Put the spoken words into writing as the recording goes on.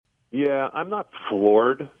Yeah, I'm not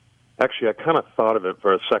floored. Actually, I kind of thought of it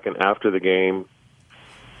for a second after the game.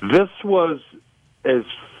 This was, as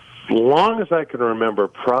long as I can remember,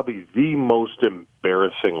 probably the most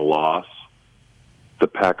embarrassing loss the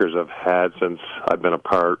Packers have had since I've been a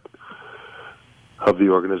part of the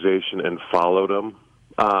organization and followed them.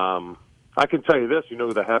 I can tell you this. You know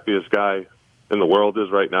who the happiest guy in the world is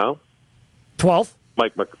right now? 12th?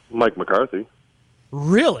 Mike McCarthy.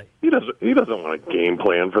 Really? He doesn't want a game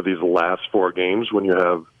plan for these last 4 games when you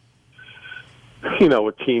have,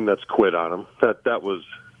 a team that's quit on him. That was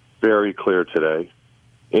very clear today.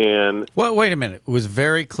 And well, wait a minute. It was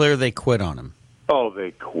very clear they quit on him. Oh,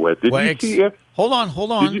 they quit. Did you see it? Hold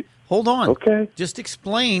on. Okay. Just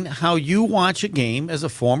explain how you watch a game as a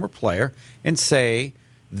former player and say,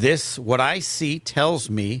 what I see tells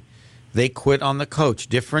me they quit on the coach.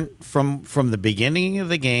 Different from the beginning of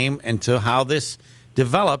the game and to how this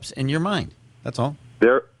develops in your mind. That's all.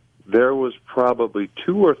 There was probably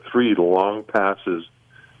 2 or 3 long passes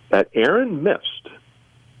that Aaron missed.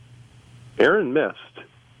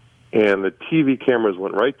 And the TV cameras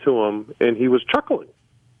went right to him, and he was chuckling.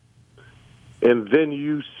 And then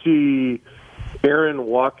you see Aaron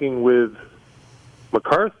walking with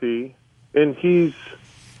McCarthy, and he's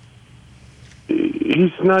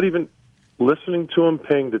not even listening to him,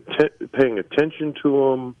 paying attention to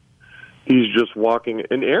him. He's just walking.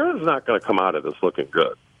 And Aaron's not going to come out of this looking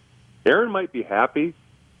good. Aaron might be happy,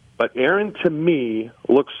 but Aaron, to me,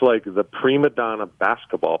 looks like the prima donna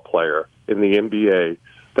basketball player in the NBA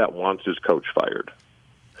that wants his coach fired.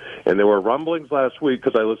 And there were rumblings last week,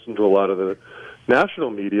 because I listened to a lot of the national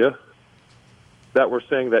media, that were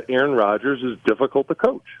saying that Aaron Rodgers is difficult to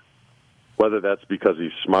coach, whether that's because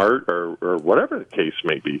he's smart or whatever the case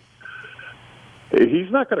may be. He's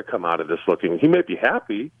not going to come out of this looking – he may be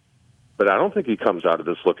happy, but I don't think he comes out of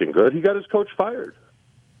this looking good. He got his coach fired.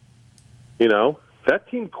 That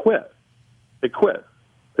team quit. They quit.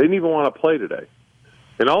 They didn't even want to play today.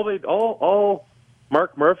 And all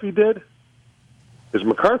Mark Murphy did is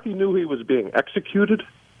McCarthy knew he was being executed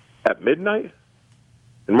at midnight,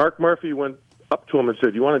 and Mark Murphy went up to him and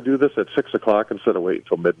said, "You want to do this at 6 o'clock instead of waiting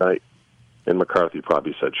until midnight?" And McCarthy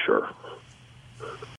probably said, "Sure."